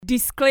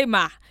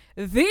Disclaimer.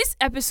 This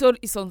episode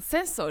is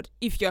uncensored.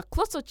 If you're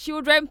close to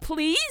children,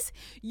 please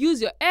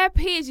use your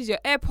earpiece, use your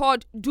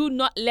AirPod. Do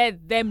not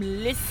let them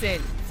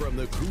listen. From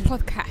the Cruise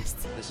Podcast.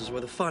 This is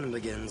where the fun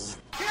begins.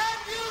 Can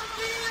you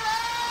feel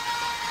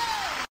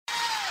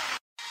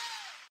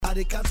it? Are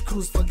the cats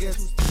cruise forget?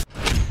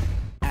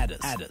 Add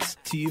us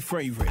to your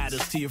favorites. Add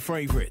us to your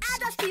favorites.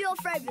 Add us to your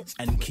favorites.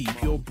 And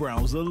keep your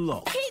browser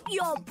locked. Keep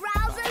your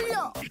browser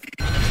locked.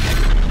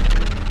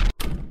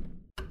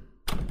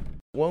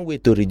 One way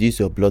to reduce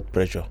your blood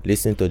pressure,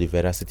 listen to the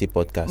Veracity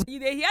podcast. You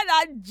dey hear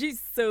that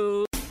gist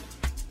so?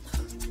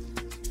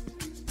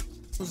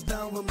 Goes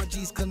down when my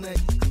G's connect.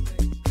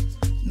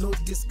 No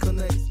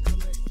disconnect.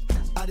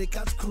 Are the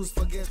cats cruise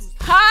forget?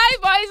 Hi,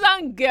 boys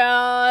and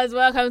girls.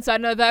 Welcome to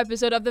another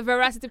episode of the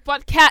Veracity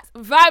Podcast.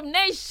 Vibe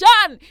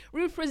Nation,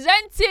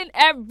 representing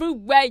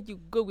everywhere you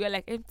go. We are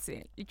like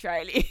empty,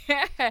 literally.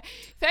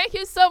 Thank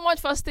you so much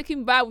for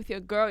sticking by with your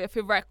girl, your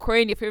favorite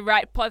queen, your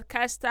favorite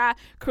podcaster,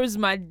 Cruise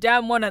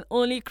Madam, one and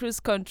only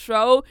Cruise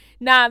Control.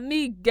 Now,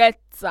 me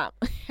get some.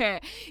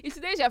 If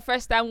today's your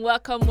first time,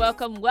 welcome.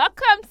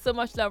 So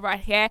much love right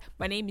here.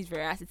 My name is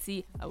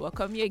Veracity. I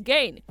welcome you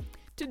again.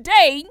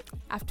 Today,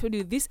 I've told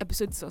you this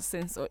episode is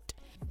uncensored.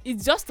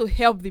 It's just to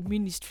help the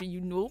ministry,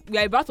 you know. We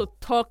are about to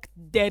talk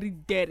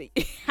dirty.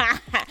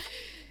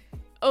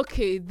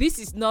 Okay, this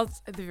is not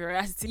the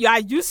Veracity you are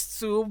used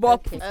to,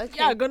 but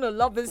you're going to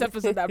love this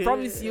episode, I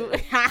promise you.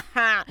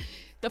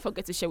 Don't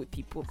forget to share with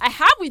people. I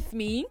have with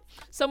me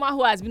someone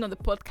who has been on the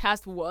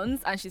podcast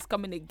once, and she's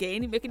coming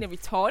again, making a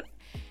return.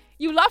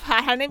 You love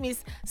her. Her name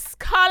is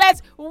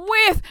Scarlett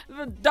with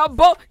the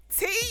double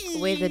T.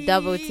 With the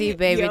double T,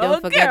 baby. Yo,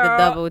 Don't forget girl. the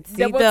double T,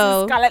 Double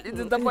though. T Scarlett is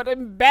the double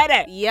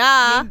better.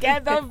 Yeah. You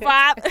get the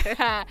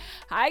vibe.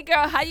 Hi,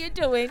 girl. How you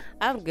doing?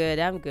 I'm good.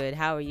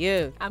 How are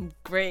you? I'm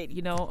great.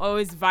 You know,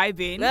 always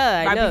vibing.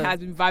 Yeah, I know. Vibing has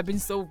been vibing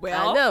so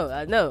well.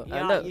 I know.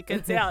 You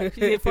can tell.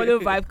 She's a follow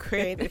vibe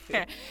queen.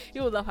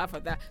 You will love her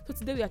for that. So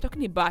today we are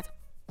talking about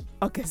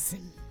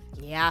orgasm.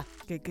 Yeah.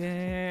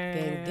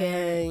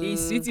 Gang.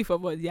 It's sweetie for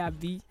body, yeah,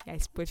 I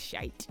sport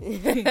shite.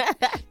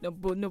 No,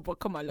 but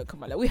come on.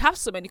 We have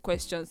so many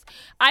questions.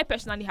 I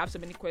personally have so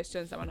many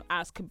questions I want to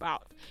ask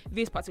about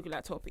this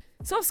particular topic.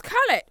 So,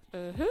 Scarlett,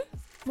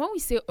 when we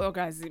say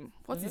orgasm,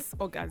 what is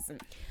orgasm?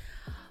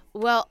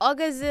 Well,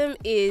 orgasm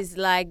is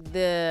like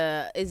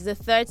the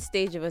third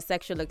stage of a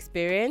sexual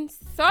experience.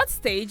 Third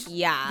stage?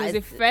 Yeah. There's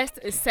a first,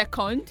 a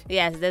second.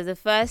 Yes, there's a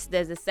first,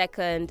 there's a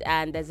second,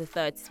 and there's a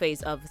third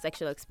phase of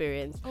sexual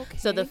experience. Okay.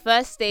 So the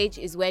first stage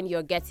is when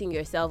you're getting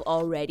yourself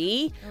all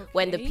ready,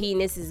 when the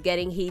penis is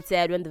getting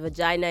heated, when the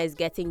vagina is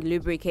getting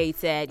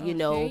lubricated, you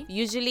know.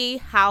 Usually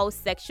how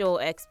sexual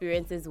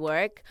experiences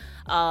work,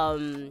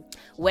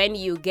 when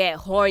you get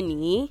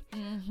horny,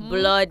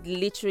 blood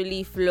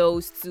literally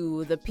flows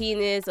to the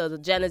penis or the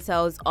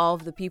genitals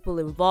of the people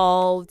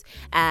involved,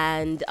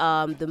 and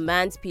the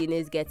man's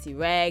penis gets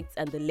erect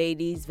and the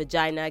lady's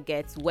vagina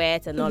gets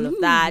wet and all of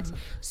that.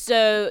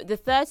 So the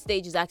third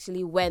stage is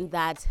actually when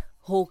that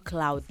whole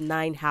cloud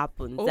 9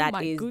 happens.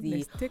 That is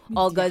the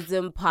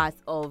orgasm part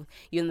of,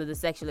 you know, the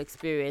sexual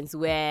experience,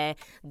 where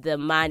the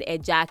man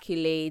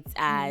ejaculates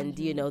and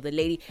you know, the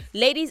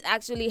ladies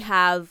actually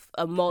have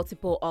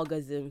multiple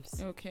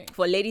orgasms. Okay.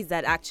 For ladies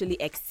that actually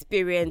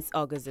experience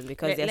orgasm,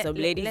 because there's some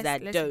ladies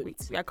that don't.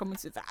 Wait. We are coming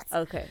to that.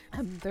 Okay.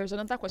 There's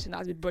another question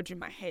that's been bothering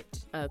my head.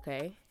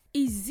 Okay.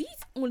 Is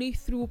it only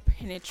through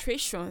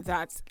penetration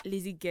that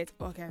ladies get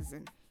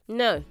orgasm?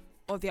 No.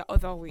 Or there are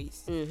other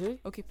ways?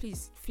 Okay,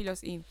 please fill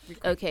us in.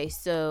 Okay,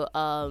 so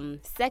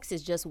sex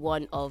is just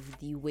one of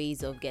the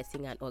ways of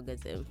getting an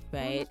orgasm,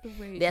 right?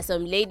 There are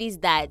some ladies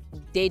that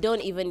they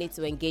don't even need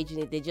to engage in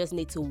it; they just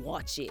need to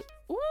watch it.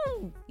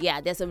 Ooh.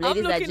 Yeah, there's some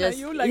ladies that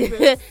just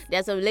like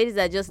there's some ladies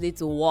that just need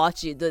to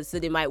watch it. So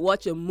they might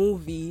watch a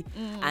movie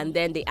and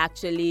then they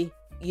actually,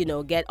 you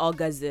know, get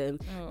orgasm.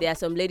 There are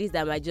some ladies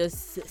that might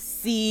just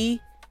see,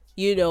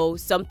 you know,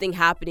 something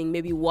happening,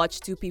 maybe watch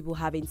two people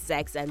having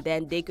sex and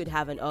then they could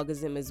have an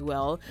orgasm as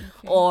well.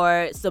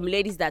 Or some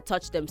ladies that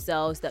touch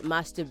themselves, that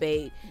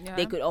masturbate,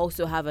 they could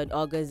also have an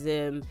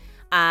orgasm.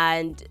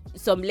 And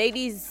some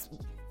ladies,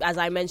 as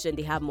I mentioned,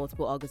 they have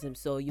multiple orgasms.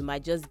 So you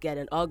might just get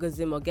an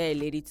orgasm or get a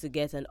lady to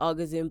get an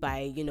orgasm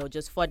by, you know,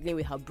 just fondling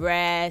with her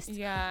breast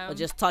or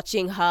just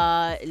touching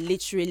her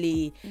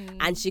literally,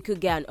 and she could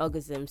get an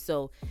orgasm.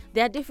 So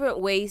there are different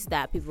ways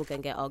that people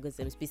can get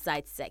orgasms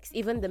besides sex.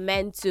 Even the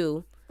men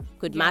too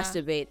could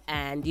masturbate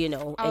and, you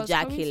know,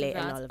 ejaculate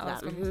and all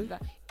of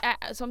that.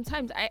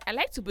 Sometimes I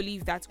like to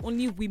believe that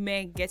only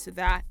women get to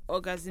that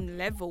orgasm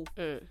level.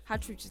 How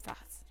true is that?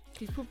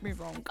 Please prove me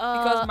wrong.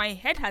 Because my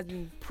head has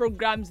been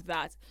programmed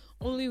that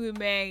only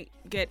women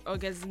get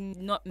orgasm,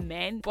 not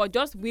men, but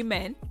just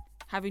women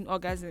having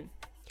orgasm.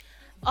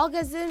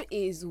 Orgasm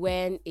is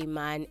when a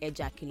man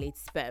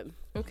ejaculates sperm.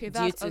 Okay, due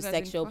that's to orgasm.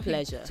 sexual Okay.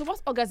 pleasure. So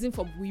what's orgasm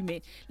for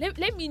women?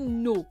 Let me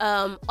know.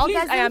 Please,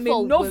 Orgasm I am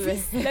for a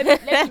novice.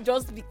 let me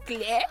just be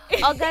clear.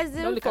 Don't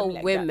Orgasm look at for me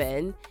like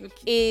women that.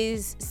 Okay.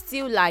 is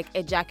still like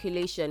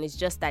ejaculation. It's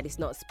just that it's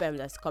not sperm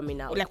that's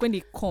coming out. Like when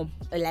they come.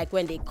 Like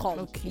when they come,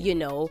 Okay. you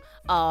know.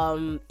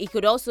 It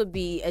could also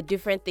be a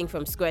different thing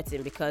from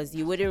squirting, because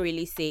you wouldn't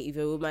really say if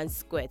a woman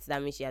squirts,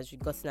 that means she has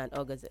gotten an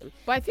orgasm.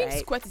 But I think right?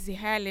 squirt is a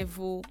higher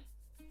level.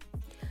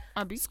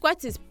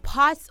 Squirt is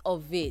part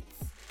of it.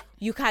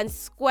 You can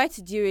squirt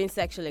during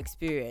sexual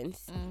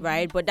experience,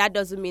 right? But that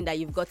doesn't mean that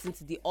you've gotten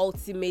to the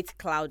ultimate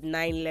cloud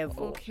 9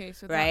 level. Okay,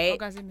 so right?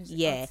 that orgasm is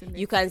the ultimate.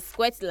 You can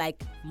squirt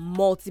like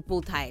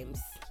multiple times.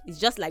 It's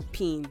just like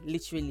peeing,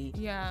 literally.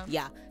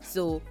 Yeah.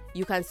 So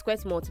you can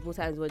squirt multiple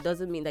times, but it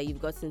doesn't mean that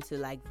you've gotten to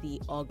like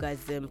the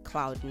orgasm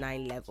cloud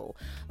 9 level.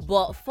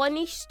 But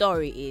funny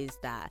story is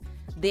that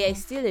there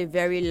is still a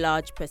very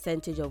large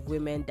percentage of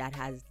women that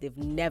they've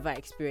never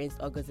experienced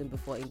orgasm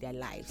before in their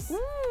lives.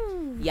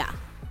 Yeah.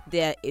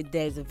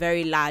 There's a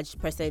very large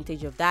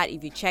percentage of that.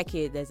 If you check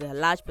it, there's a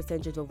large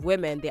percentage of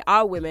women. There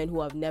are women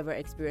who have never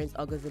experienced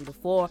orgasm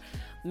before,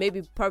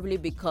 probably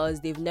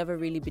because they've never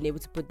really been able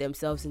to put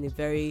themselves in a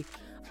very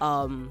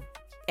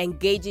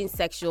engaging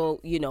sexual,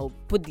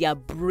 put their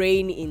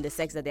brain in the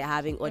sex that they're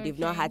having, or they've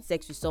not had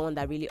sex with someone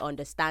that really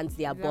understands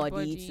their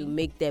body to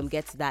make them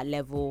get to that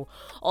level,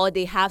 or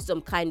they have some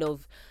kind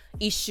of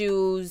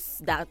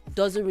issues that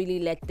doesn't really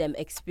let them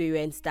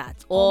experience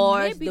that,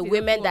 or the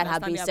women that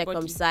have been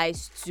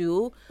circumcised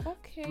too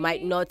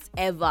might not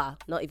ever,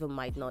 not even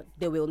might not,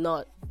 they will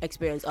not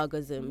experience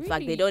orgasm. In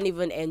fact, they don't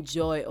even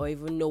enjoy or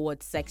even know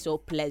what sexual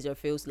pleasure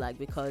feels like,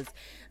 because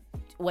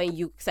when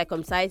you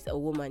circumcise a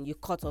woman, you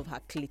cut off her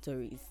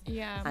clitoris.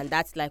 Yeah. And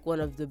that's like one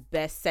of the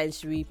best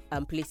sensory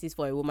places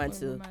for a woman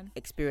to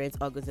experience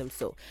orgasm.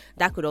 So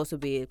that could also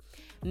be it.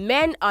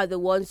 Men are the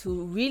ones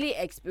who really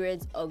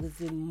experience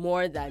orgasm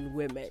more than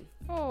women.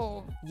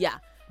 Oh. Yeah.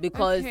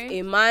 Because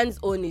a man's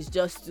own is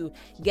just to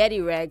get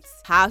erect,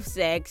 have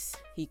sex,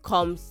 he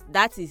comes.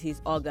 That is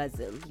his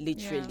orgasm,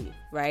 literally,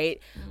 right?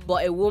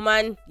 But a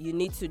woman, you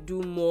need to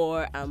do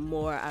more and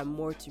more and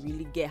more to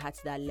really get her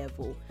to that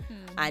level.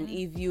 And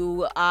if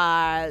you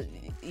are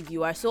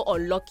so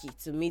unlucky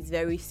to meet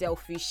very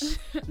selfish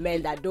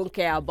men that don't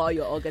care about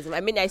your orgasm.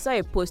 I mean, I saw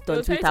a post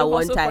on Twitter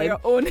one time.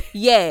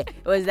 Yeah,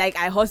 it was like,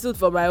 I hustled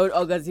for my own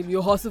orgasm.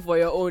 You hustle for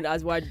your own.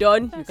 As we're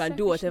done, you can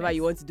do whatever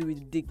you want to do with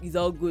the dick. It's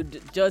all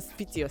good. Just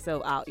fit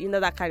yourself out.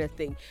 That kind of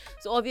thing.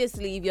 So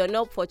obviously, if you're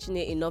not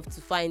fortunate enough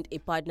to find a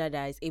partner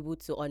that is able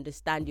to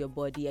understand your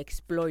body,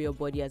 explore your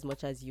body as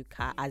much as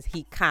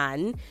he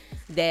can,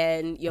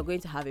 then you're going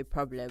to have a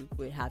problem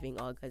with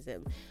having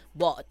orgasm.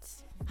 But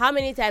how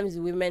many times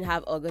do women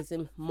have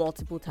orgasm?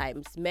 Multiple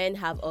times. Men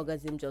have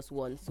orgasm just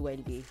once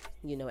when they,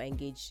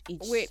 engage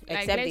each.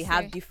 Except they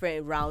have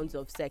different rounds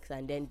of sex,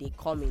 and then they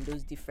come in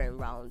those different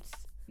rounds.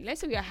 Let's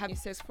say we are having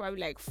sex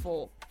probably like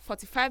for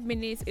 45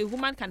 minutes. A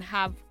woman can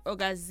have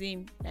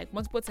orgasm like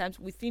multiple times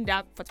within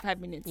that 45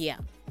 minutes. Yeah.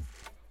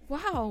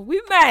 Wow,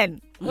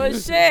 women. Well,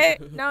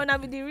 shit. Now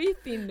be the real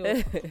thing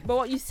though. But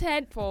what you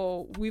said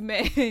for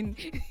women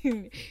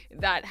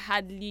that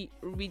hardly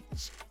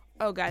reach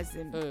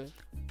orgasm,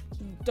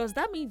 does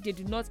that mean they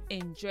do not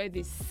enjoy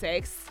the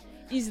sex?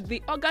 Is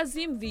the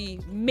orgasm the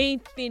main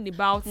thing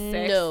about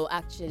sex? No,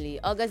 actually,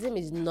 orgasm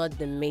is not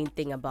the main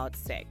thing about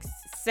sex.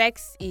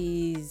 Sex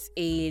is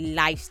a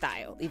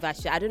lifestyle.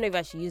 I don't know if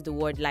I should use the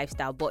word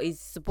lifestyle, but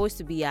it's supposed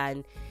to be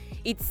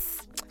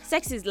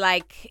sex is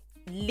like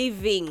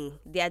living.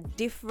 There are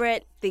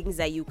different things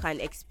that you can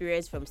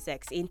experience from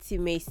sex: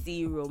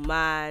 intimacy,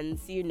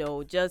 romance,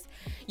 just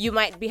you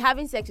might be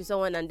having sex with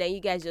someone and then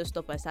you guys just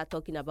stop and start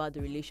talking about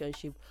the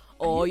relationship,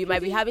 or you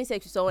might be having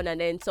sex with someone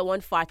and then someone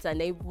farts and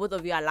then both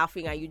of you are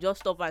laughing and you just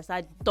stop and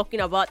start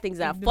talking about things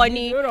that are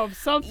funny of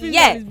something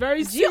that is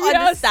very serious. Do you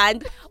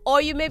understand?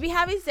 Or you may be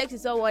having sex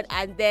with someone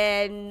and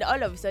then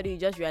all of a sudden you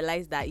just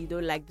realize that you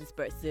don't like this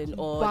person,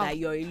 or that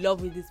you're in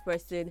love with this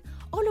person.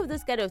 All of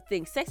those kind of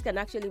things. Sex can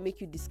actually make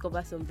you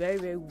discover some very,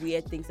 very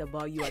weird things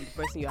about you and the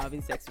person you're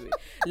having sex with.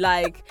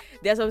 Like,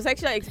 there's some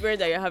sexual experience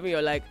that you're having,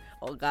 you're like,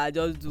 oh God,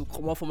 just do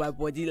come off for my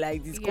body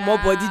like this, come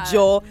on body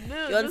jaw.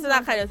 You understand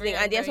that kind of thing?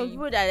 And there are some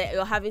people that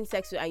you're having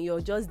sex with and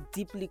you're just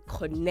deeply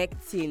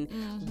connecting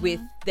with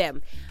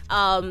them.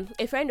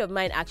 A friend of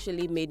mine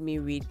actually made me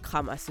read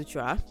Kama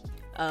Sutra.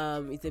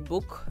 It's a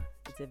book.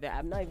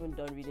 I'm not even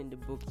done reading the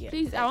book yet.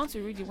 Please, I want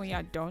to read it when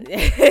you're done.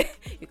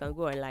 You can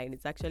go online.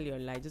 It's actually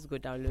online. Just go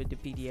download the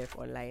PDF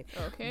online.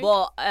 Okay.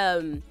 But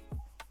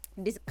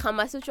this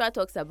Kama Sutra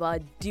talks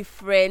about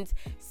different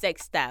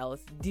sex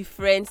styles,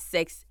 different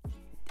sex.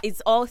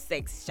 It's all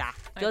sex,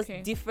 just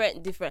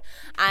different.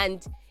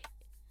 And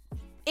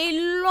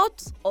a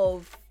lot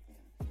of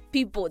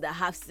people that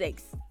have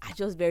sex are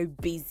just very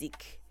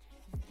basic.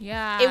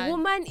 Yeah. A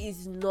woman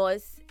is not,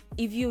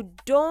 if you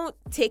don't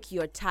take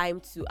your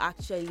time to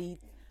actually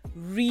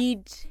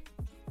read,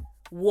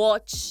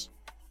 watch,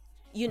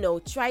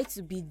 try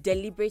to be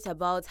deliberate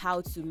about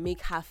how to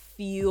make her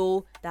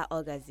feel that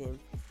orgasm,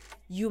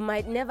 you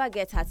might never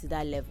get her to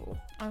that level.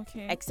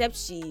 Okay. Except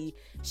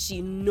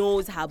she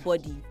knows her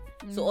body.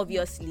 So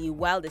obviously,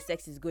 while the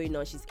sex is going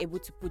on, she's able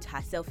to put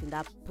herself in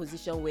that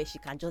position where she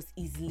can just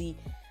easily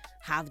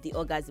have the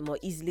orgasm or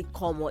easily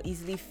come or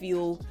easily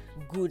feel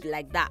good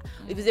like that.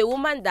 If it's a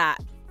woman that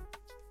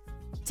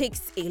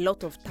takes a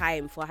lot of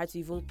time for her to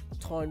even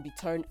be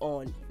turned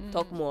on,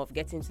 talk more of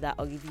getting to that,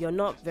 or if you're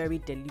not very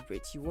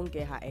deliberate, you won't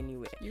get her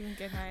anywhere.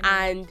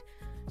 And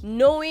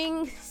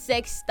knowing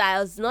sex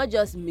styles, not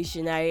just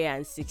missionary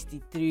and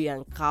 63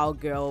 and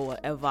cowgirl,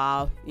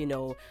 whatever,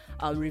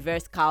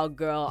 reverse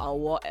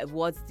cowgirl, and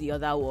what's the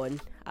other one?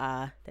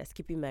 That's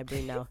keeping my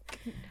brain now.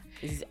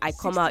 I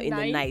come out in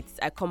the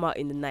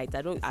night.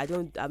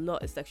 I'm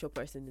not a sexual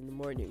person in the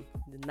morning.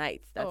 The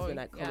night, that's when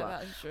I come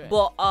out.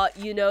 But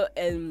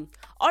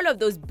all of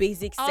those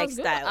basic sex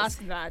styles.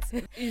 Ask that.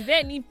 Is there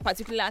any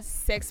particular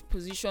sex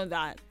position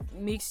that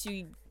makes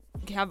you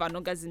have an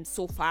orgasm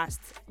so fast?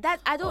 That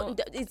I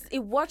don't.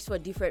 It works for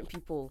different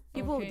people.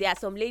 There are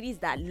some ladies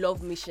that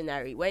love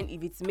missionary.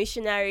 If it's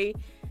missionary,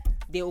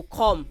 they will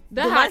come.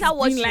 No matter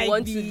what you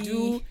want to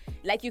do.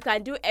 Like, you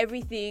can do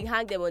everything,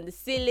 hang them on the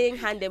ceiling,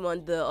 hang them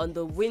on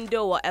the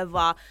window,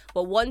 whatever.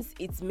 But once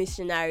it's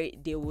missionary,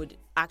 they would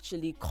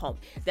actually come.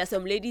 There's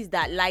some ladies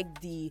that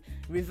like the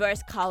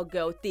reverse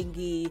cowgirl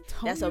thingy.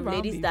 There's some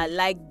ladies that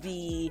like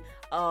the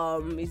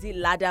is it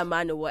ladder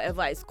man or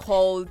whatever it's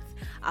called.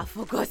 I've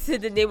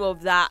forgotten the name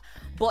of that.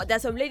 But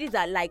there's some ladies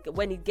that like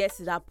when it gets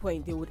to that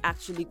point, they would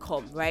actually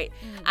come, right?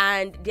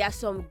 And there are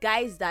some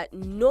guys that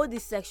know the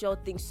sexual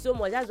thing so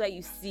much. That's why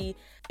you see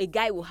a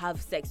guy will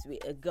have sex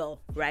with a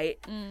girl, right?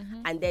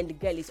 And then the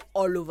girl is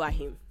all over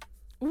him.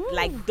 Ooh.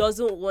 Like,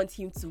 doesn't want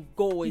him to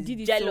go, is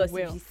jealous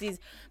if he sees,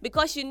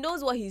 because she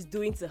knows what he's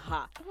doing to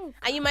her.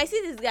 And you might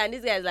see this guy, and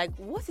this guy is like,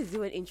 what is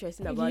even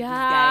interesting about this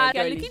guy?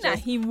 You're looking at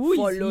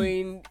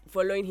him,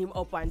 following him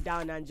up and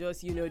down and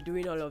just,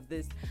 doing all of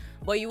this.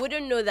 But you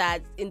wouldn't know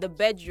that in the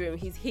bedroom,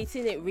 he's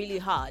hitting it really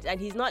hard, and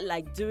he's not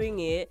like doing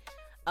it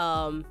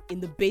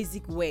in the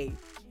basic way.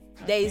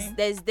 Okay.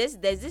 There's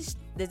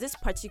this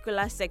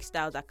particular sex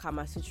style that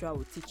Kama Sutra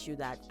will teach you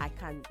that I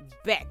can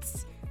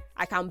bet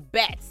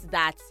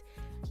that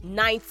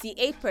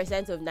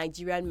 98% of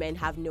Nigerian men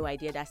have no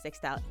idea that sex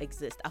style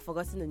exists. I've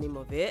forgotten the name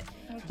of it,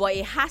 but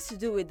it has to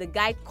do with the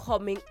guy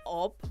coming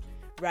up,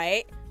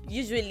 right?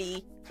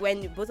 Usually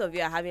when both of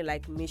you are having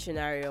like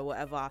missionary or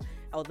whatever,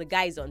 or the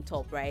guy is on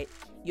top, right?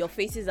 Your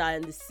faces are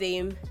in the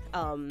same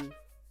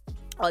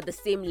or the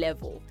same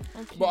level.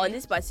 Okay. But on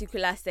this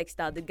particular sex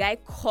style, the guy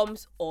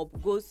comes up,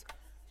 goes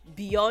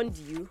beyond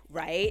you,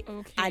 right?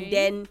 Okay. And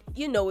then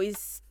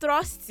is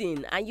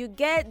thrusting, and you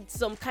get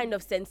some kind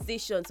of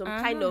sensation, some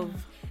kind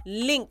of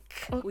link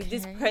with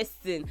this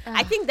person.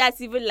 I think that's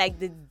even like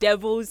the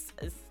devil's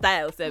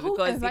style, sir,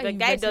 because if a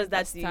guy does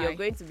that to you, you're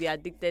going to be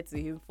addicted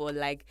to him for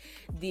like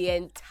the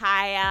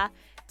entire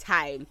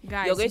time.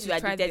 Guys, you're going to be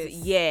addicted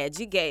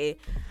do you get it?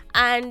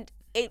 And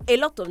a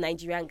lot of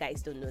Nigerian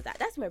guys don't know that.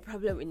 That's my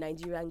problem with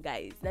Nigerian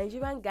guys.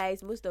 Nigerian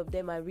guys, most of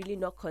them are really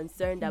not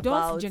concerned about...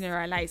 Don't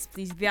generalize,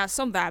 please. There are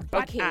some that are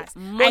badass.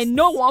 I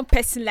know one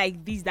person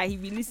like this that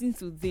if he listens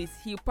to this,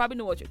 he'll probably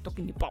know what you're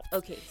talking about.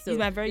 Okay, so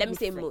let me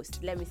say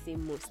most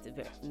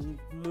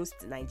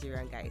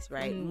Nigerian guys,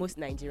 right? Most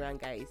Nigerian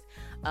guys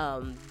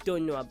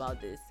don't know about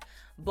this.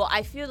 But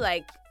I feel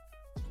like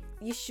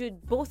you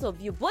should, both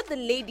the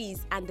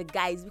ladies and the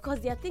guys,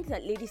 because there are things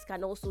that ladies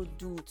can also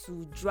do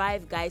to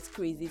drive guys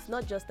crazy. It's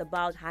not just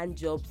about hand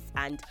jobs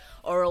and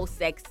oral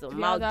sex or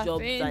mouth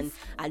jobs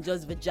and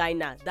just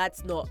vagina.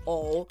 That's not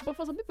all. But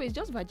for some people, it's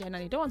just vagina.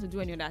 They don't want to do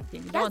any other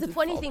thing. That's the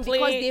funny thing,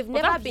 because they've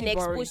never been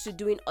exposed to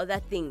doing other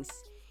things.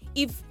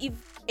 If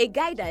a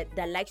guy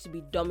that likes to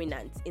be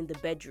dominant in the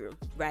bedroom,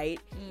 right?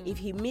 If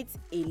he meets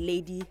a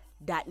lady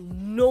that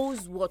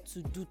knows what to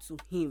do to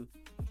him,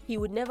 he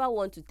would never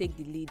want to take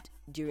the lead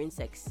during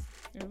sex.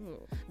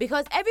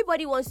 Because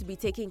everybody wants to be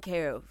taken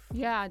care of.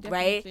 Yeah,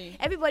 definitely. Right?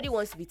 Everybody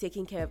wants to be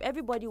taken care of.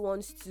 Everybody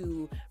wants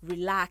to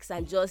relax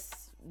and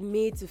just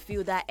made to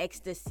feel that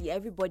ecstasy.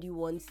 Everybody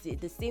wants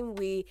it. The same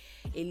way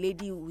a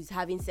lady who's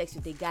having sex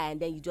with a guy and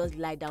then you just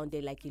lie down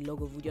there like a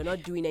log of wood. You're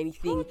not doing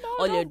anything.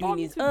 All you're doing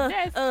is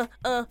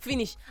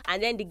finish.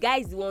 And then the guy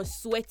is the one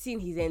sweating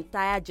his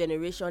entire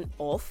generation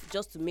off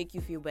just to make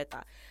you feel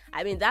better.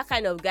 I mean, that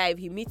kind of guy, if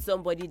he meets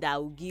somebody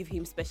that will give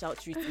him special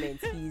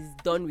treatment, he's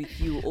done with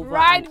you over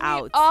and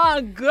out.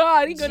 Oh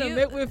God, he's gonna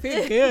make me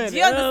feel good. Do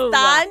you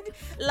understand?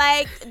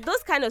 Like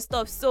those kind of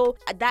stuff. So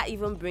that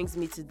even brings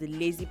me to the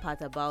lazy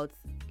part about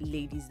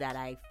ladies that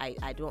I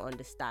don't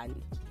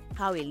understand.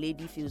 How a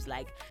lady feels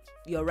like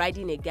you're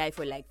riding a guy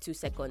for like 2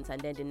 seconds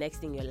and then the next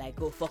thing you're like,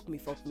 oh, fuck me.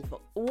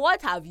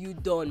 What have you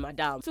done,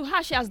 madam? To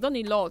her, she has done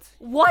a lot.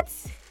 What?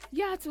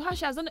 Yeah, to her,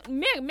 she has done...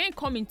 Men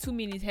come in 2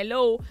 minutes.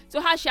 Hello.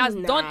 To her, she has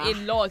done a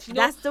lot.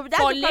 That's for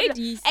the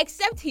ladies...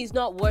 Except he's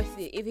not worth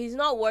it. If he's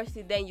not worth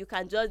it, then you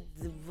can just,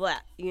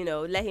 let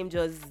him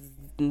just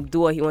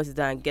do what he wants to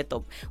do and get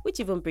up. Which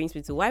even brings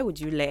me to, why would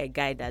you let a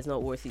guy that's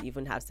not worth it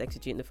even have sex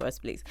with you in the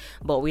first place?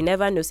 But we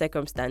never know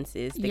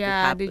circumstances. They could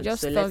happen, they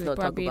just so let's not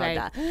talk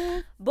about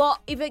that. But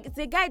if it's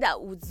a guy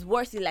that was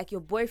worth it, like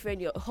your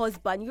boyfriend, your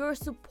husband, you're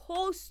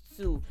supposed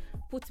to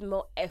put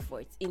more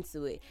effort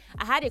into it.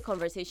 I had a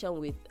conversation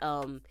with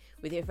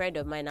a friend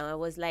of mine, and I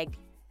was like,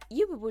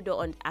 you people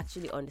don't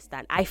actually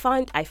understand. I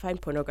find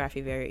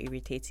pornography very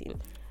irritating.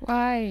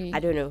 Why? I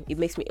don't know. It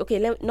makes me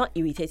not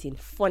irritating,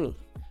 funny,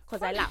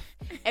 because I laugh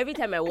every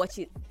time I watch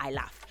it. I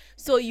laugh.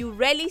 So you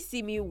rarely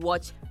see me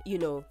watch,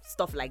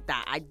 stuff like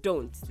that. I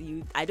don't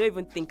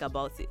even think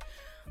about it.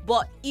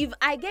 But if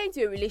I get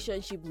into a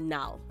relationship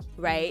now,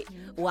 right,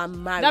 or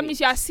I'm married, that means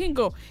you're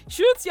single.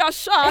 Shoot your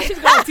shot. She's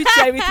gonna teach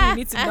you everything you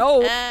need to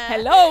know.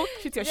 Hello,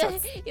 shoot your shot.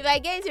 If I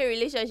get into a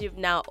relationship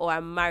now or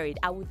I'm married,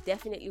 I would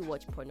definitely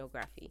watch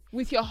pornography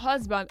with your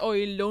husband or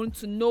alone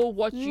to know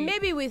what you.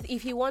 Maybe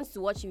if he wants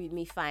to watch it with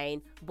me,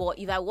 fine. But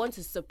if I want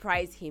to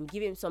surprise him,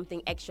 give him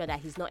something extra that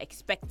he's not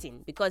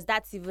expecting, because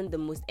that's even the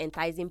most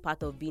enticing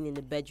part of being in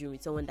the bedroom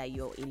with someone that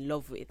you're in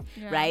love with,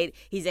 right?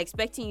 He's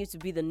expecting you to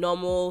be the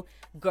normal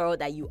girl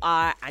that you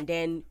are, and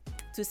then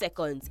 2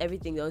 seconds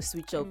everything will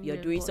switch up. You're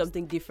doing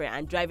something different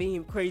and driving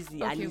him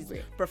crazy, and he's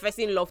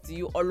professing love to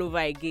you all over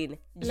again.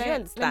 Do you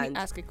understand? Let me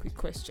ask a quick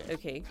question.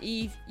 Okay.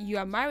 If you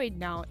are married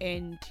now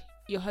and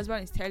your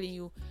husband is telling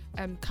you,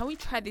 can we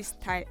try this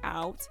style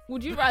out?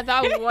 Would you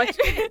rather watch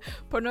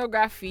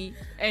pornography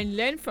and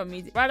learn from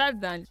it rather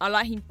than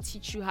allow him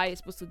teach you how you're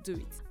supposed to do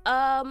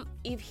it?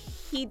 If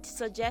he'd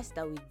suggest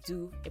that we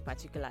do a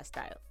particular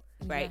style,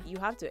 right, you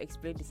have to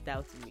explain the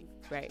style to me,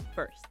 right,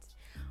 first.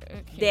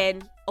 Okay.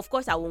 Then, of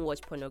course, I won't watch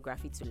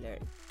pornography to learn.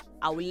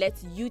 I will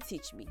let you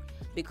teach me,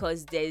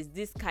 because there's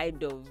this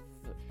kind of,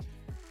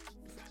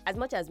 as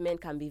much as men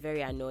can be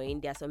very annoying,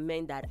 there are some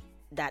men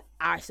that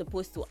are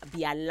supposed to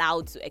be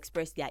allowed to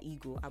express their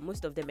ego, and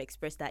most of them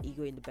express that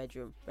ego in the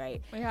bedroom, right?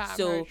 Yeah,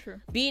 so very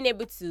true. Being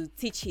able to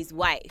teach his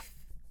wife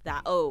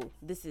that,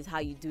 this is how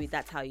you do it,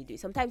 that's how you do it.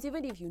 Sometimes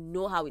even if you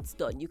know how it's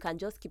done, you can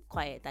just keep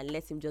quiet and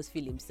let him just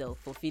feel himself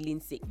for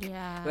feeling sick,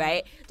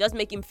 right? Just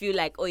make him feel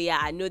like,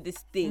 I know this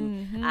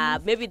thing.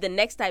 Maybe the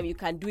next time you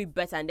can do it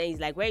better, and then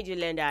he's like, where did you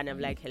learn that? And I'm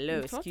like,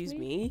 hello, excuse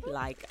me.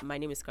 Like, my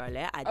name is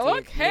Scarlett. I did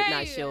late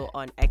night show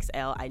on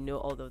XL. I know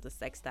all of the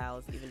sex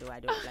styles, even though I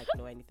don't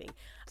know anything.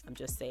 I'm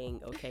just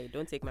saying, okay,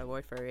 don't take my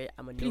word for it.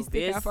 I'm a novice.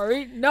 Please take her for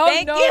it. No,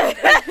 Thank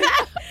you.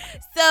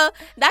 So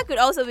that could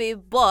also be,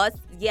 but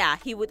yeah,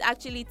 he would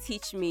actually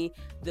teach me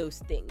those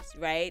things,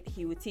 right?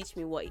 He would teach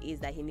me what it is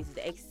that he needs to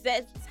do.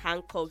 Except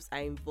handcuffs are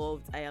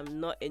involved, I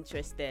am not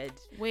interested.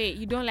 Wait,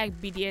 you don't like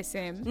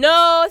BDSM?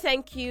 No,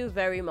 thank you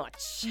very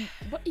much.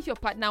 What if your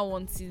partner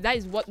wants it? That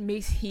is what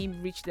makes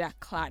him reach that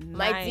cloud 9.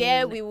 My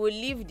dear, we will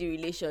leave the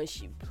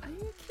relationship. Are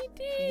you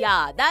kidding?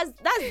 Yeah, that's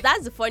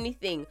the funny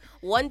thing.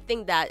 One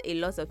thing that a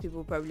lot of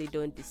people probably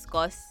don't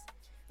discuss.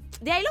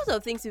 There are a lot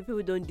of things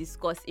people don't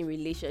discuss in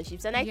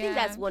relationships, and I think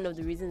that's one of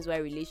the reasons why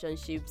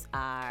relationships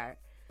are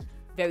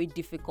very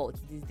difficult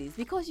these days,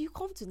 because you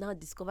come to now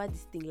discover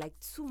this thing like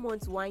 2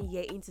 months, 1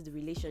 year into the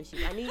relationship,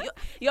 and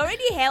you're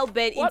already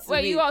hell-bent into it. What were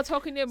you all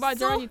talking about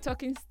during the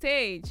talking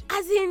stage?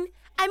 As in,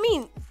 I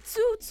mean,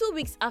 two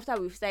weeks after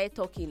we've started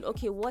talking,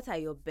 okay, what are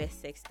your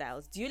best sex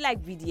styles? Do you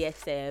like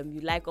BDSM?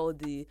 You like all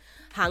the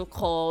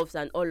handcuffs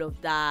and all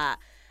of that?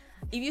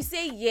 If you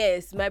say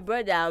yes, my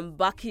brother, I'm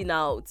backing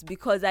out,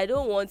 because I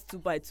don't want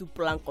 2x2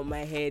 plank on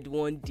my head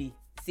one day.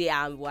 Say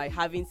I'm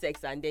having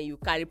sex and then you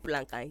carry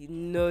plank, and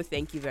no,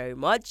 thank you very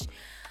much.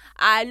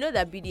 I know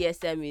that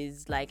BDSM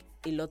is like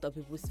a lot of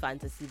people's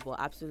fantasy, but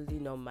absolutely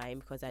not mine,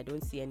 because I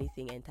don't see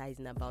anything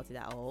enticing about it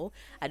at all.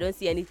 I don't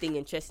see anything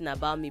interesting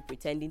about me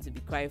pretending to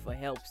be crying for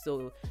help.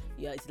 So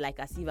it's like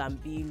as if I'm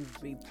being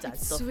raped and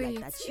stuff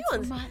sweet. Like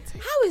that.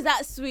 How is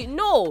that sweet?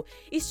 No,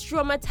 it's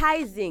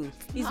traumatizing.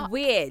 It's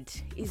weird.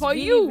 It's for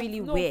really, you, really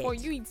no, weird. For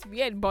you, it's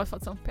weird, but for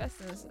some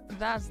persons,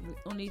 that's the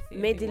only thing.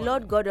 May the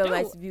Lord God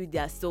Almighty build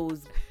their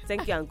souls.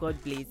 Thank you and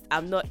God bless.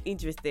 I'm not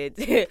interested.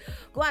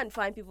 Go and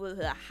find people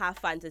who have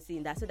fantasy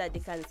in that, so that they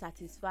can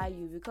satisfy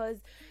you, because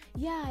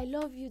I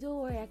love you, don't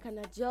worry, I can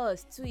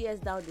adjust. 2 years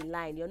down the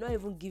line, you're not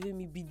even giving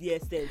me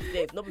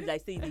BDSM. Not because I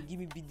say they give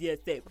me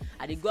BDSM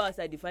and they go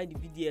outside, they find the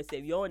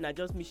BDSM. You're on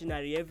adjust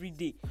missionary every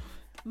day.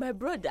 My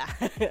brother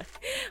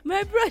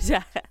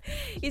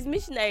is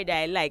missionary that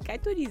I like. I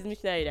told you he's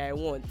missionary that I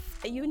want.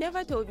 You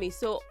never told me.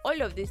 So all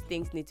of these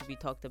things need to be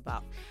talked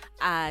about,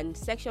 and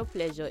sexual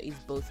pleasure is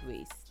both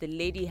ways. The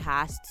lady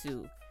has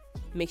to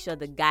make sure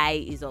the guy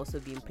is also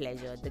being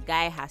pleasured. The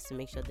guy has to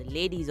make sure the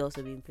lady is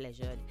also being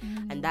pleasured.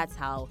 And that's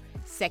how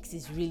sex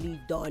is really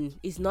done.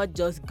 It's not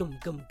just gum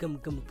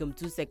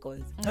 2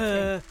 seconds.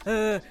 Okay.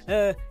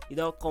 You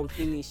don't come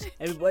finish.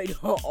 Everybody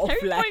don't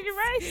offline.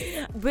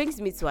 Right?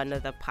 Brings me to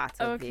another part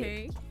of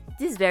it.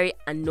 This very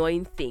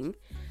annoying thing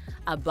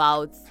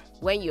about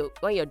when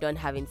you're done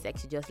having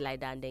sex, you just lie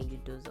down and then you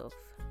doze off.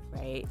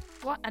 Right?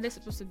 What are they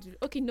supposed to do?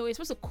 Okay, no, you're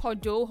supposed to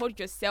cuddle, hold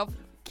yourself,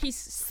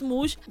 kiss,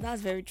 smoosh.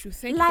 That's very true.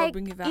 Thank you for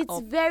bringing that up. It's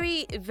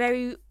very,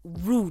 very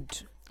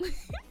rude.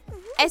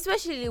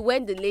 Especially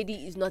when the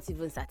lady is not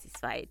even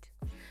satisfied.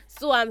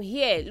 So I'm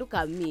here, look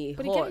at me,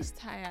 But the guy is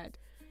tired.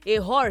 a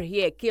whore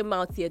here came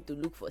out here to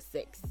look for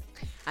sex,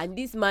 and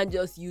this man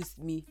just used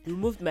me,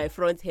 removed my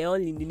front hair all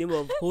in the name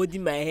of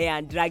holding my hair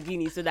and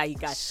dragging it so that he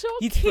can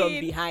hit from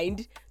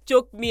behind,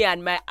 choke me,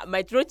 and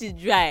my throat is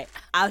dry.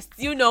 I'll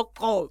still not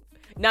come.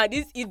 Now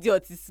this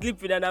idiot is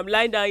sleeping and I'm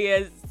lying down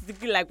here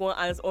sleeping like one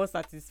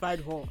unsatisfied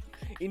whore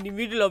in the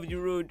middle of the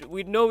road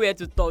with nowhere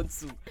to turn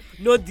to,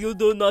 no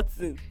dildo,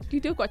 nothing.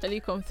 Dildo could actually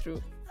come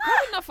through.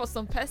 Probably not for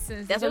some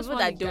persons. There's They just people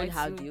want that the guy don't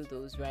have to-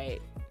 dildos,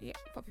 right? Yeah,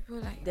 but people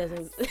like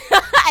There's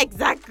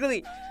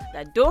exactly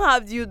that don't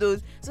have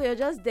dildos. So you're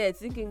just there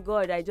thinking,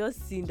 God, I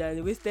just sinned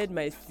and wasted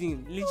my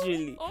sin,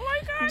 literally. oh my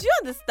god. Do you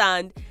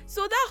understand?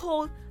 So that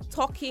whole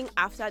talking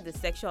after the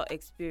sexual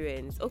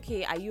experience,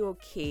 okay, are you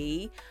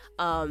okay?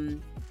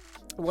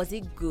 Was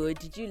it good?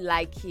 Did you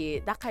like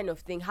it? That kind of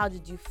thing. How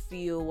did you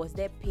feel? Was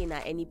there pain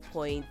at any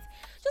point?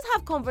 Just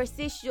have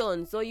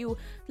conversations, or you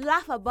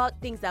laugh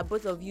about things that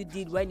both of you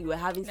did when you were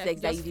having Like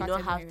sex that just you did not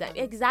farted have when that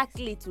you were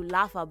exactly to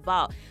laugh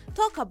about.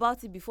 Talk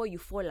about it before you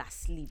fall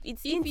asleep.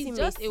 It's If intimacy. it's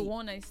just a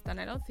one night stand,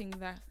 I don't think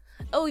that.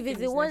 Oh, if it's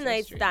It a is one night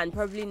necessary. stand,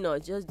 probably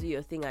not. Just do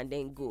your thing and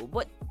then go.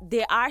 But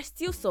there are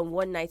still some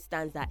one night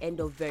stands that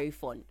end up very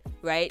fun,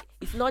 right?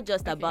 It's not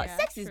just about yeah,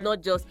 sex. Is true.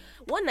 not just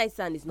one night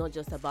stand. Is not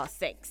just about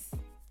sex.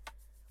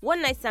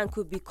 One night stand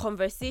could be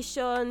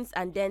conversations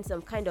and then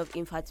some kind of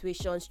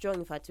infatuation, strong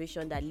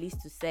infatuation that leads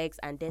to sex,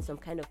 and then some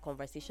kind of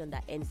conversation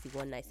that ends the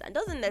one night stand.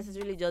 Doesn't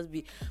necessarily just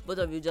be both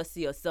of you just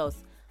see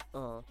yourselves.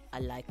 Oh, I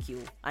like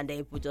you, and then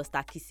people just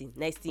start kissing.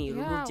 Next thing you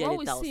remove What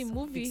genitals. we see in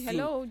movie, fixing.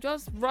 hello,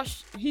 just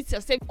rush, hit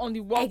yourself on the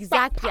wall.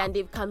 Exactly, Pap, and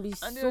they can be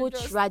And so they're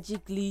just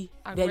tragically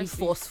very aggressive.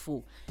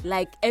 forceful.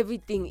 Like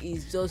everything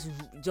is just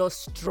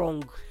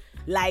strong.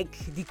 Like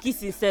the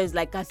kissing says,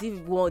 like as if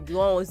the one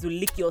wants to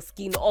lick your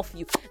skin off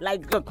you.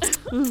 Like Oh,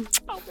 man,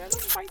 don't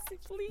fight it,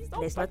 please.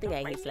 Don't there's fight, nothing don't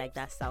I fight hate it. like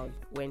that sound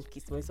when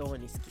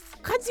someone is kissing.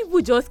 Can't people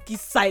just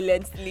kiss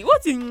silently?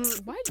 What in?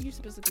 Why are you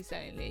supposed to kiss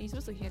silently? You're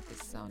supposed to hear this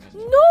sound.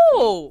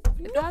 No,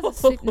 That's the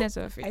sweetness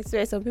of I it.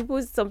 swear, some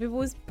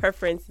people's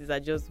preferences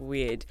are just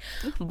weird.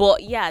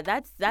 But yeah,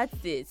 that's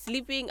it.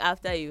 Sleeping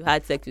after you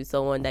had sex with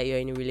someone that you're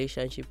in a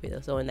relationship with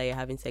or someone that you're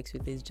having sex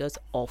with is just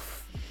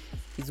off.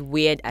 It's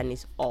weird and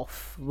it's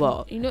off.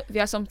 Well, You know,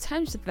 there are some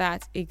times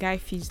that a guy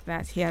feels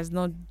that he has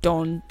not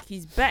done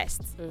his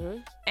best.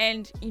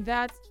 And in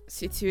that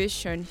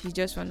situation, he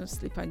just want to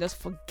sleep and just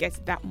forget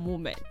that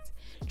moment.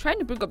 Trying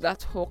to bring up that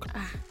talk,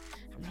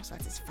 I'm not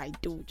satisfied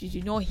though. You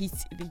did not hit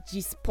the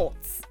G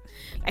spots.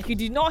 Like you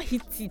did not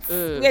hit it.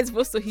 You're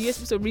supposed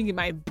to ring in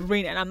my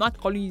brain, and I'm not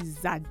calling you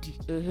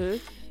Zaddy.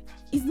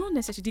 It's not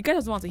necessary. The guy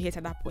doesn't want to hear it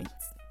at that point.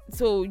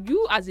 So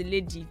you as a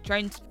lady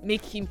trying to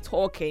make him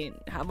talk and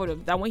have all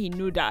of that when he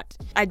knew that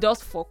I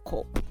just fuck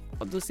up.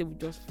 Or those say we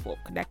just fuck,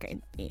 that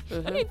kind of thing.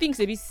 Don't you think it's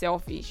a bit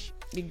selfish?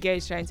 The guy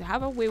is trying to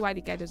have a way why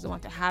the guy doesn't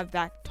want to have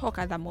that talk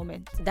at that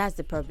moment. that's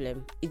the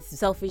problem. It's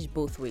selfish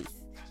both ways.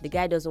 The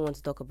guy doesn't want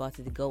to talk about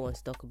it. The girl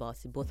wants to talk about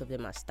it. Both of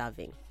them are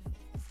starving.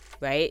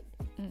 Right?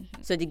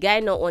 So the guy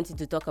not wanting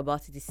to talk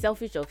about it is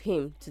selfish of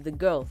him to the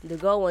girl. The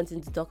girl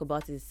wanting to talk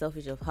about it is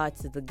selfish of her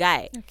to the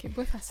guy. Okay,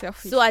 both are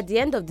selfish. So at the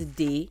end of the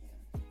day,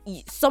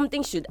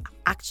 something should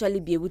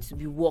actually be able to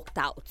be worked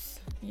out,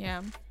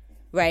 yeah.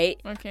 right?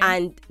 Okay.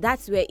 And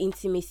that's where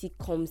intimacy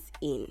comes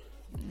in.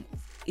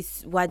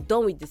 We're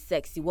done with the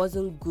sex. It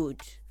wasn't good,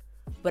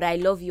 but I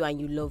love you and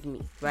you love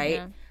me, right?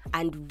 Yeah.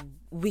 And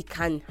we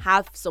can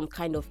have some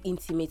kind of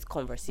intimate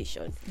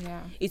conversation.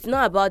 Yeah. It's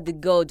not about the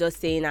girl just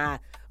saying,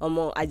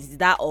 is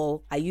that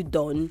all? Are you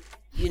done?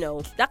 You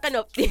know, that kind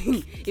of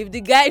thing. If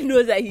the guy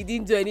knows that he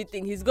didn't do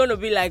anything, he's gonna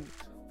be like,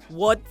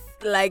 what?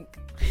 Like,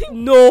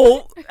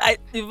 no.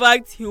 In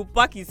fact, he'll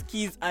pack his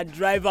keys and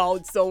drive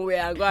out somewhere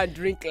and go and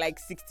drink like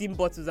 16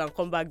 bottles and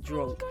come back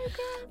drunk.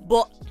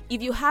 But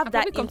if you have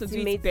that Come to do it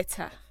intimate,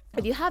 better.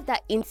 if you have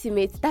that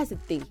intimate, that's the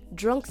thing.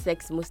 Drunk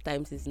sex most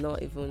times is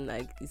not even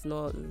like, it's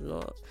not.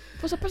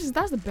 For some persons,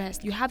 that's the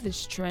best. You have the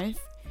strength.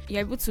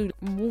 You're able to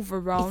move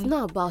around. It's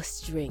not about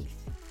strength.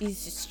 It's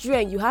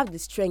strength. You have the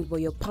strength,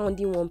 but you're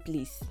pounding one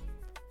place.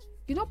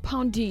 You're not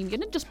pounding. You're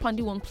not just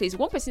pounding one place.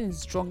 One person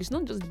is drunk. It's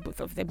not just both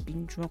of them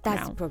being drunk.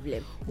 That's now. the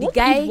problem. The If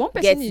guy one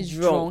person gets is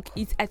drunk.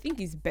 I think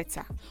it's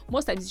better.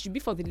 Most times it should be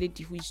for the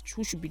lady who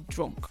should be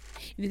drunk.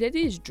 If the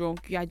lady is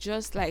drunk, you are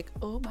just like,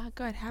 oh my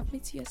God, have me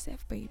to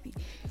yourself, baby.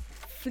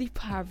 Flip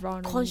her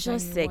around.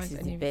 Conscious anytime you sex want is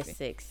and the best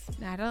everything. sex.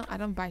 Nah, I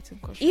don't buy too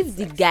conscious. If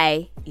the sex.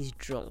 guy is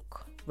drunk,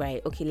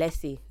 right? Okay,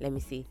 let me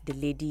say the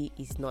lady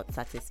is not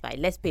satisfied.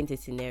 Let's paint a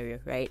scenario,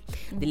 right?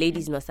 The lady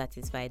is not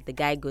satisfied. The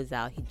guy goes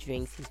out, he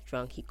drinks, he's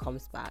drunk, he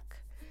comes back.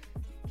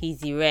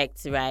 He's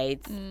erect,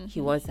 right? He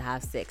wants to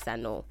have sex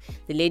and all.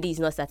 The lady is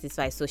not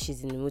satisfied, so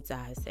she's in the mood to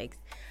have sex.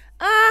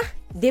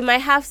 They might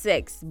have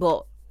sex,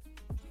 but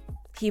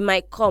he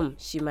might come,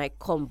 she might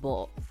come,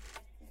 but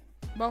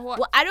But what?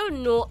 well, I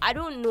don't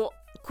know.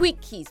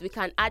 Quickies, we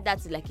can add that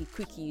to like a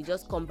quickie. You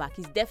just come back.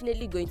 It's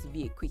definitely going to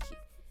be a quickie.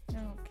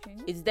 Okay.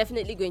 it's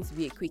definitely going to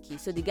be a quickie.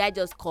 So the guy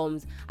just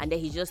comes and then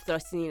he's just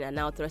thrusting in and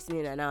out,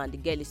 and the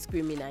girl is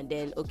screaming, and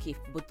then okay,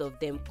 both of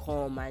them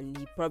come and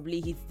he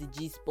probably hits the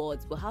G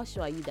spots. But how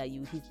sure are you that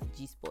you hit the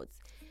G spots?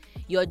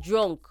 You're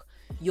drunk,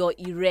 you're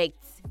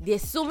erect.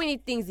 There's so many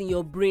things in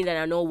your brain that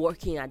are not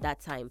working at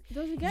that time.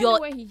 Does the guy know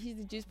when he hits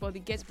the G spot, the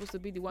guy's supposed to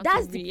be the one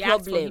that's to the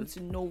react problem. for him to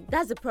know?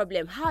 That's the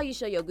problem. How are you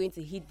sure you're going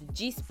to hit the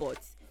G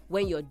spots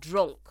when you're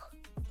drunk?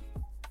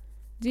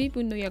 Do you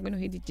even know you're going to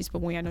hit the G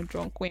spot when you're not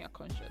drunk, when you're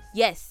conscious?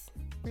 Yes.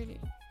 Really?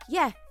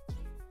 Yeah.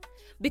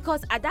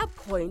 Because at that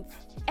point,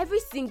 every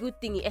single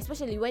thing,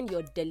 especially when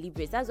you're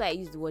deliberate, that's why I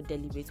use the word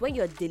deliberate. When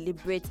you're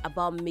deliberate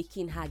about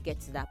making her get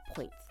to that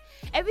point,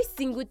 every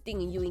single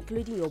thing in you,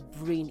 including your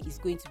brain, is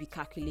going to be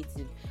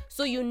calculated.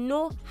 So you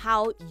know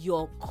how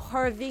you're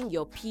curving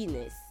your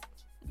penis.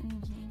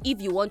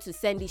 If you want to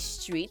send it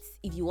straight,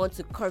 if you want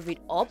to curve it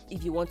up,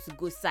 if you want to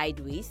go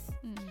sideways,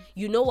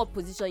 you know what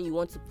position you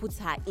want to put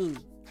her in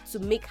to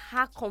make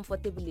her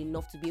comfortable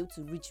enough to be able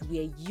to reach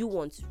where you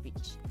want to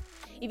reach.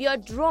 If you're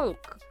drunk,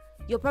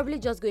 you're probably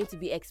just going to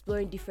be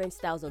exploring different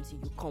styles until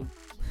you come.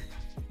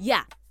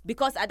 Yeah,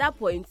 because at that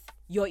point,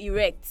 you're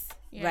erect,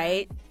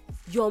 right?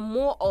 You're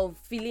more of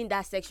feeling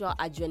that sexual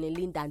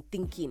adrenaline than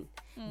thinking.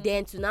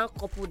 Then to now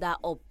couple that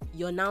up,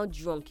 you're now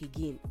drunk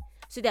again.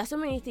 So there are so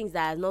many things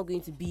that are not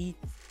going to be,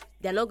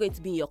 they're not going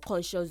to be in your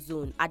conscious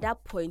zone. At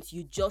that point,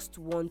 you just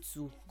want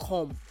to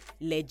come,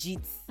 legit.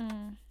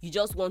 You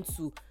just want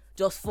to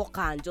just fuck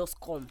her and just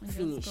come,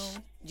 finish.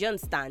 Do you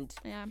understand?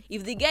 Yeah.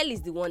 If the girl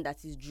is the one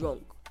that is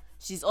drunk,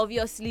 she's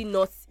obviously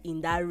not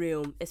in that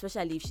realm,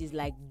 especially if she's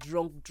like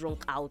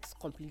drunk out,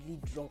 completely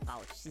drunk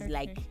out.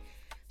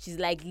 She's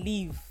like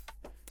leave.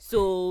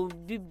 So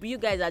you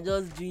guys are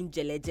just doing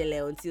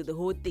jele until the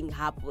whole thing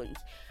happens.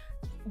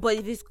 But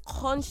if it's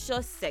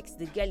conscious sex,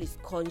 the girl is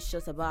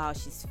conscious about how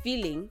she's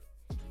feeling,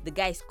 the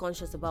guy is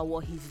conscious about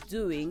what he's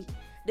doing,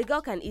 the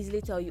girl can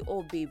easily tell you,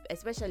 oh babe,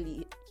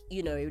 especially,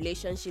 you know, a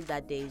relationship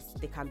that there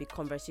can be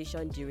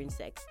conversation during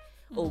sex.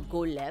 Oh, go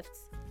left,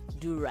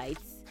 do right,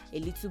 a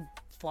little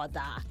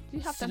further,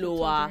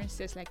 slower,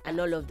 and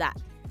all of that.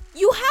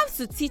 You have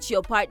to teach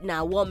your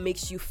partner what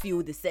makes you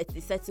feel the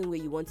certain way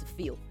you want to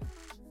feel.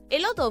 A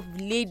lot of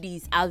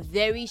ladies are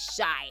very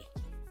shy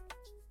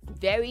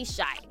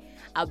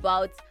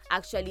about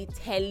actually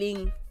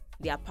telling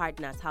their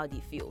partners how they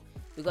feel,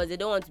 because they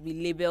don't want to be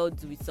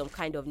labeled with some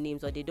kind of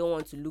names, or they don't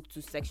want to look too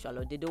sexual,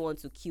 or they don't want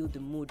to kill the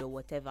mood or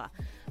whatever.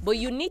 But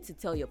you need to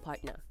tell your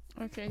partner.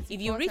 Okay.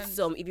 If you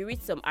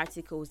read some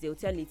articles, they'll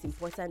tell you it's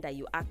important that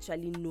you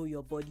actually know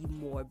your body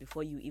more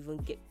before you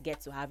even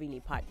get to having a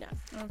partner.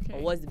 Okay.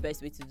 Or what's the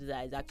best way to do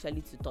that is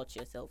actually to touch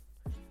yourself,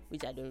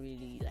 which I don't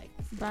really like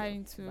buy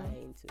into.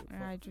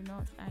 I do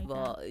not.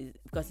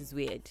 Because it's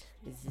weird.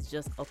 It's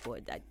just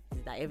awkward that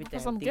every time.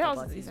 For some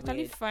girls, it's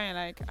actually fine.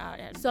 Like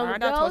some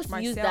girls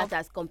use that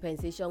as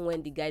compensation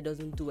when the guy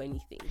doesn't do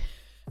anything.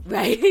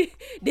 Right?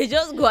 They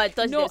just go and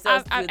touch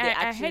themselves.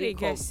 I heard a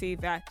girl say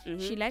that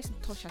she likes to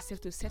touch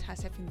herself to set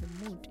herself in the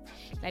mood.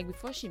 Like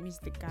before she meets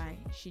the guy,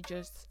 she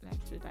just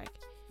like to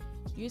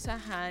use her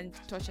hand,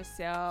 touch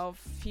herself,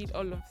 feel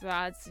all of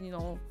that, you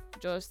know,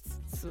 just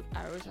to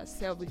arouse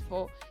herself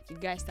before the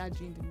guy starts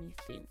doing the me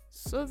thing.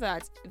 So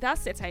that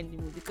sets her in the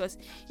mood. Because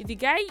if the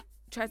guy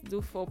tries to do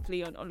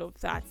foreplay on all of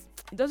that,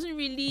 it doesn't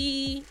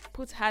really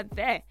put her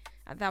there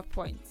at that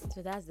point.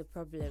 So that's the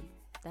problem.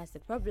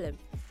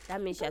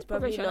 That means she has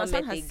probably not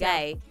met a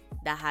guy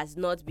that has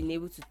not been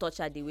able to touch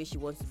her the way she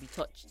wants to be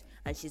touched.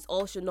 And she's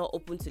also not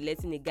open to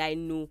letting a guy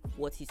know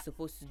what he's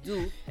supposed to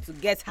do to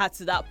get her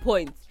to that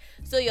point.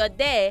 So you're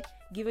there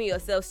giving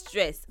yourself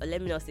stress, or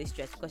let me not say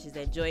stress because she's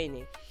enjoying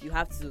it. You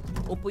have to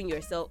open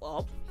yourself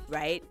up,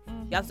 right?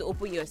 You have to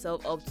open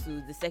yourself up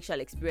to the sexual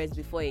experience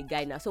before a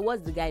guy now. So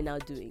what's the guy now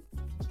doing?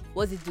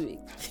 What's he doing?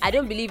 I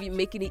don't believe in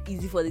making it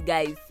easy for the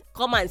guys.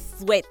 Come and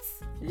sweat,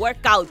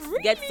 work out,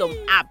 get some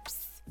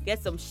abs,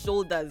 get some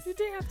shoulders. Do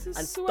they have to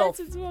and sweat stuff.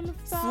 to do all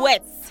of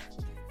that?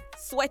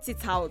 Sweat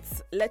it out.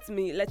 Let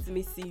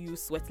me see you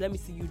sweat. Let me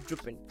see you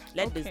dripping.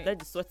 Let the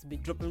sweat be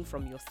dripping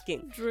from your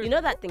skin. You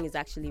know that thing is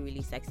actually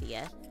really sexy,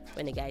 yeah?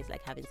 When a guy is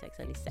like having sex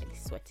and he's like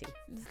sweating.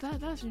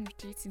 That's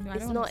irritating.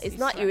 It's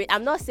not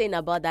I'm not saying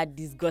about that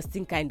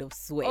disgusting kind of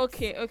sweat.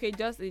 Okay,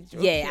 just a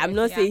joke. Yeah, I'm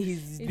not saying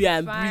he's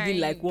breathing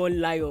like one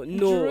lion.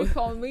 No. Drip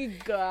on me,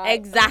 God.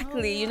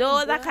 Exactly. You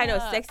know that kind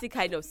of sexy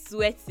kind of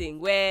sweating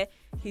where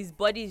his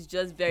body is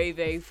just very,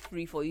 very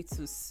free for you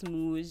to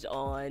smooch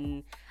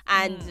on.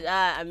 And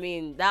I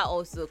mean, that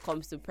also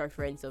comes to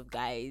preference of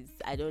guys.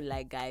 I don't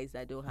like guys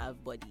that don't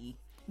have body.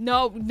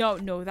 No.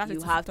 That's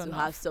you have to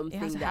have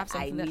something that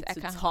I need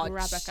to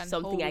touch,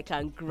 something I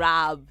can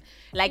grab.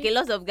 Like a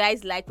lot of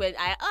guys like when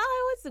I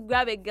want to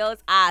grab a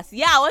girl's ass.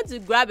 Yeah, I want to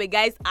grab a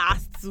guy's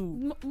ass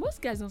to.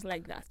 Most guys don't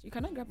like that. You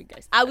cannot grab a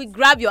guy's. I will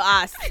grab your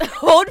ass.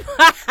 hold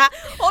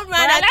my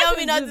hand and tell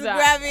me not to do that.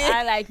 grab it.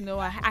 I like no.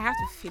 I have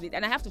to feel it,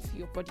 and I have to feel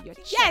your body, your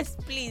chest. Yes,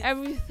 please.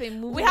 Everything.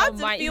 Moving We have on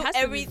to my, feel it has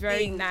everything. To be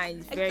very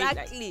nice. Very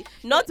Exactly.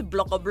 Not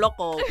blocker,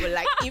 but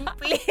like in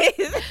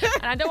place.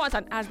 And I don't want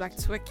an ass like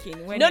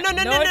twerking. When No, don't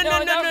bring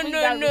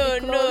that really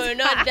close.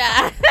 not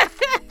that.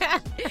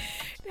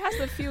 It has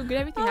to feel good.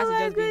 Everything has Oh to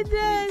my just be in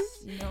goodness.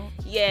 place, you know.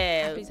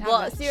 Yeah, Happy to have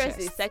but that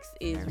seriously, chest. sex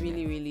is Very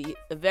really, really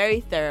a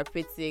very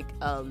therapeutic,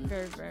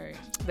 Very, very.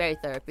 very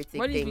therapeutic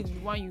What is thing. the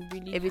one you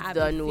really If it's have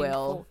done a thing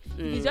well.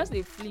 for? If it's just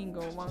a fling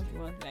or one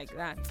like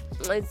that.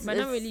 It's might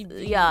not really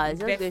be yeah, it's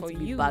just best going for to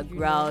be you,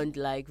 background,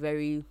 like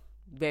very,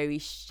 very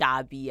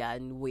shabby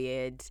and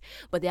weird.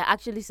 But there are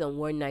actually some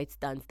one night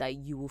stands that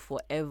you will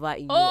forever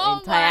in Oh your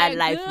entire my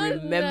life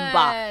remember.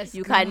 goodness,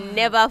 You can God.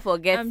 never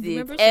forget I'm it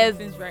remembering ever. some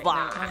things right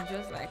now. I'm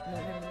just like, no,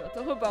 let me not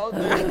talk about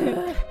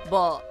that.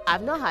 But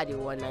I've not had a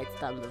one night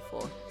stand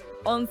before.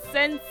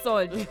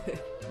 Uncensored. You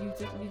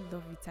totally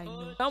love it, I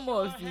know. Some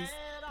more of this.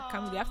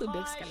 They have to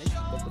beg Scarlett.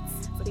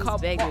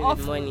 Please beg me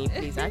with money.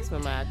 Please ask for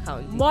my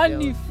account.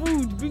 Money, details.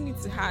 food, bring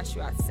it to her,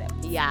 she'll accept.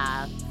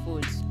 Yeah,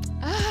 food.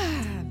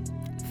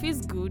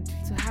 Feels good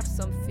to have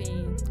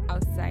something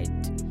outside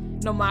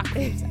normal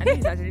cruise. I know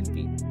it's actually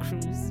big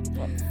cruise,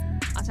 but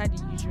outside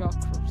the usual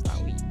cruise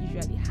that we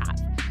usually have.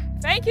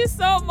 Thank you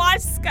so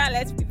much,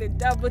 Scarlett, with the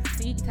double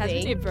T. It has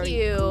been a very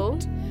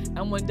good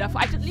and wonderful.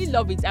 I actually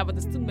love it, but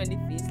there's too many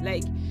things.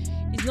 Like,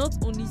 it's not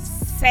only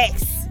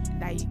sex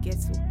that you get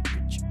to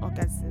reach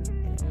orgasm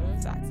and all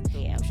of that.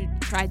 Yeah. You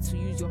should try to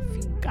use your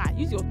finger,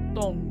 use your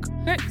tongue.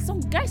 Some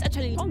guys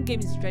actually, tongue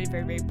game is very,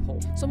 very, very poor.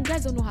 Some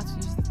guys don't know how to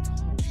use the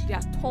tongue,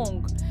 their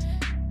tongue.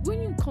 When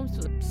it comes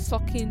to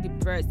sucking the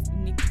breast,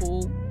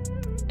 nipple,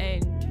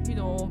 and you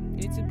know, a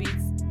little bit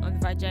on the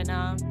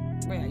vagina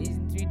when you're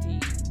using 3D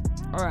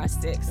oral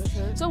sex,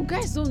 some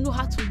guys don't know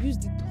how to use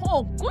the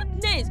tongue.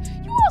 Goodness,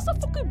 you are so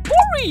fucking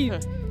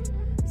boring.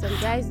 Some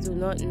guys do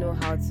not know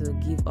how to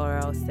give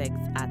oral sex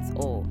at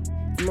all.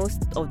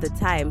 Most of the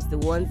times, the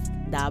ones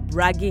that are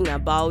bragging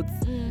about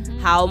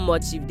how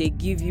much if they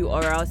give you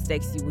oral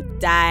sex, you would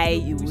die,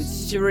 you would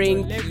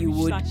shrink, you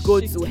would go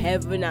to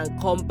heaven and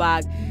come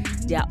back.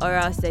 Their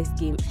oral sex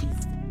game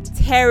is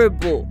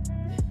terrible.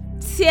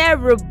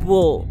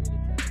 Terrible.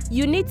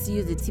 You need to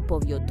use the tip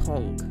of your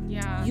tongue.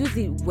 Yeah. Use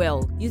it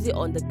well. Use it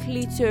on the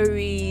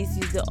clitoris.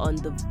 Use it on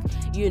the,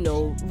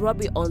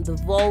 rub it on the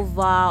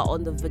vulva,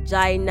 on the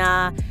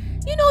vagina.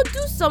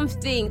 Do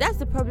something. That's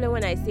the problem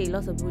when I say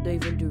lots of people don't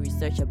even do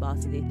research about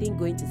it. They think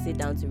going to sit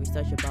down to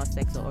research about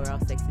sex or oral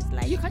sex is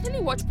like... You can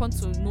actually watch porn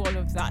to know all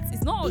of that.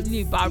 It's not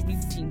only about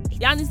reading.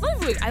 And it's not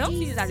even... I don't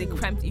see it as a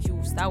crime if you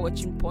start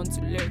watching porn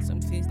to learn some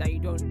things that you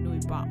don't know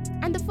about.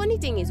 And the funny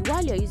thing is,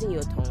 while you're using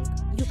your tongue,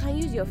 you can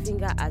use your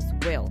finger as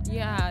well.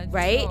 Yeah.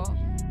 Right? Sure.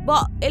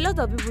 But a lot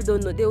of people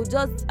don't know. They'll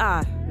just...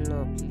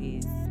 no,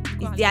 please.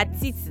 It's their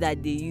teeth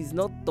that they use,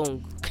 not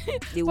tongue.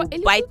 They will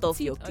bite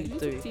off your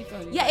clitoris.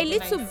 Yeah, a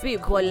little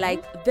bit, but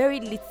like very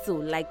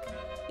little. Like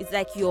it's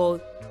like you're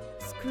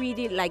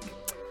screeding. Like,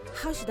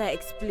 how should I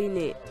explain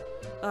it?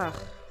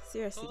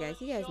 Seriously,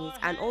 guys, you guys need.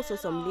 And also,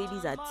 some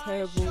ladies are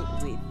terrible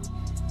with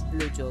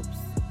blowjobs.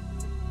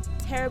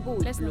 Terrible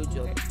with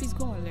blowjobs. Please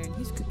go and learn.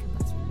 He's cooking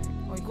that to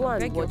learn. Or you Go can and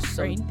beg your watch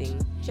friend.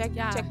 something. Check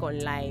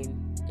online.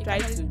 Try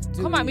to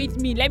do come it. and meet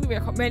me. Let me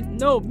recommend.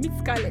 No, meet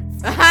Scarlett.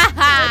 Size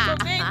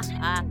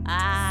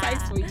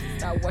for you to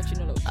start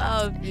watching all of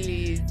that. Oh,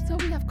 please. So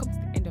we have come to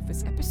the end of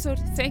this episode.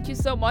 Thank you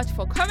so much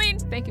for coming.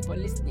 Thank you for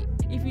listening.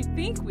 If you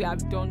think we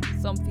have done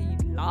something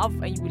you love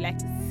and you would like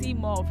to see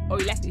more of, or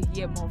you like to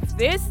hear more of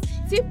this,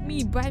 tip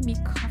me, buy me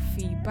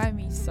coffee, buy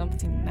me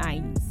something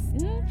nice.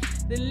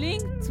 The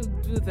link to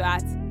do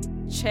that,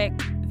 check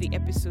the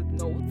episode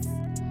notes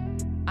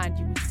and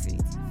you will see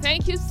it.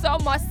 Thank you so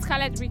much,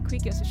 Scarlett. Real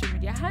quick, your social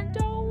media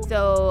handle.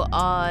 So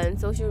on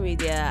social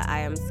media, I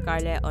am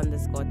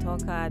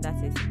Scarlett_Talker.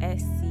 That is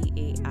SCARLETT_and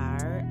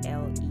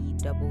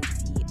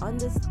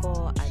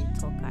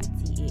Talker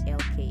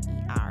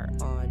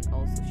TALKER on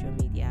all social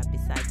media.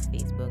 Besides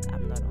Facebook,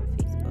 I'm not on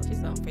Facebook. She's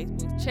not on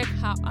Facebook. Check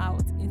her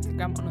out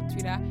Instagram and on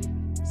Twitter,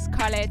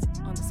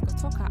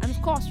 Scarlett_Talker. And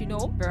of course,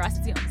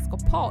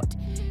 Veracity_pod.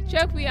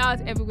 Check me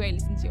out everywhere you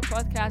listen to your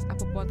podcast: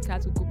 Apple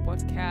Podcasts, Google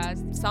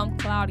Podcasts,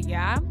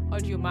 SoundCloud,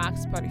 Audio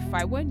Max,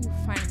 Spotify. When you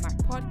find my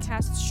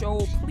podcast show,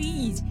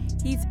 please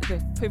hit the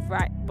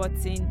favorite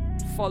button,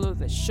 follow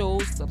the show,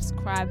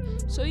 subscribe,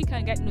 so you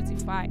can get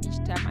notified each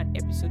time an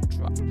episode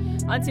drops.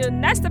 Until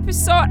next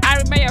episode,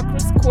 I remain your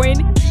cruise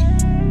queen.